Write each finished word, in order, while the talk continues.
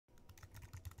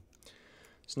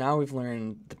So now we've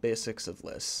learned the basics of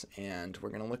lists, and we're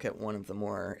going to look at one of the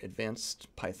more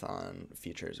advanced Python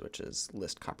features, which is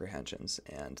list comprehensions.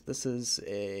 And this is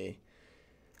a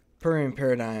programming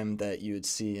paradigm that you would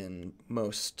see in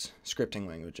most scripting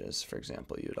languages. For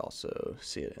example, you would also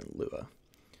see it in Lua.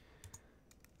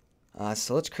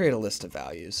 So let's create a list of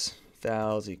values.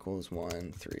 Vals equals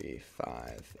 1, 3,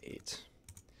 5, 8.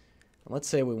 And let's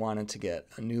say we wanted to get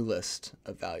a new list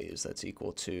of values that's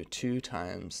equal to 2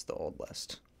 times the old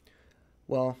list.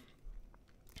 Well,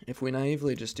 if we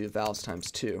naively just do vals times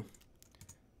 2,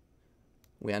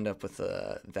 we end up with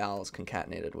vals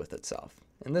concatenated with itself.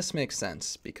 And this makes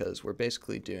sense because we're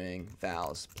basically doing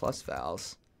vals plus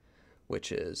vals,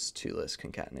 which is 2 lists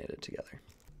concatenated together.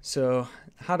 So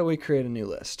how do we create a new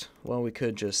list? Well, we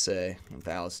could just say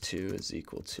vals2 is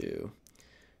equal to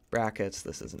brackets.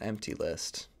 This is an empty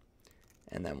list.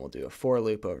 And then we'll do a for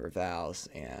loop over vals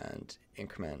and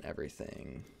increment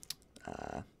everything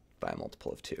by a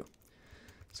multiple of 2.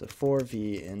 So for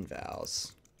v in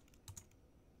vals,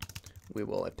 we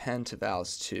will append to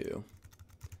vals2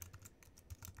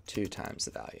 2 times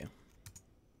the value.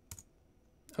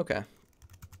 Okay,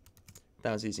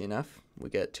 that was easy enough. We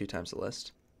get 2 times the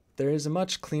list. There is a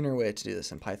much cleaner way to do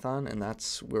this in Python, and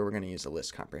that's where we're going to use a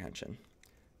list comprehension.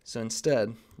 So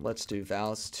instead, let's do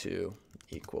vals2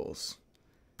 equals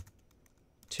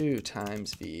 2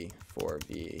 times v for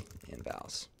v in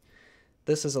vals.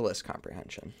 This is a list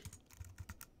comprehension.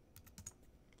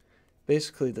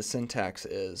 Basically, the syntax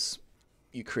is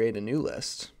you create a new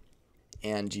list,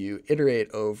 and you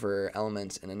iterate over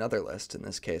elements in another list. In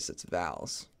this case, it's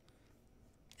vals.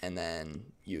 And then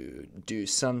you do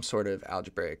some sort of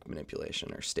algebraic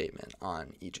manipulation or statement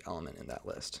on each element in that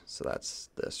list. So that's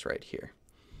this right here.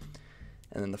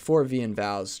 And then the for v in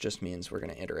vals just means we're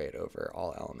going to iterate over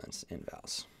all elements in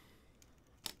vals.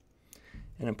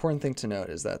 An important thing to note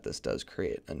is that this does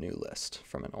create a new list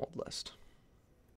from an old list.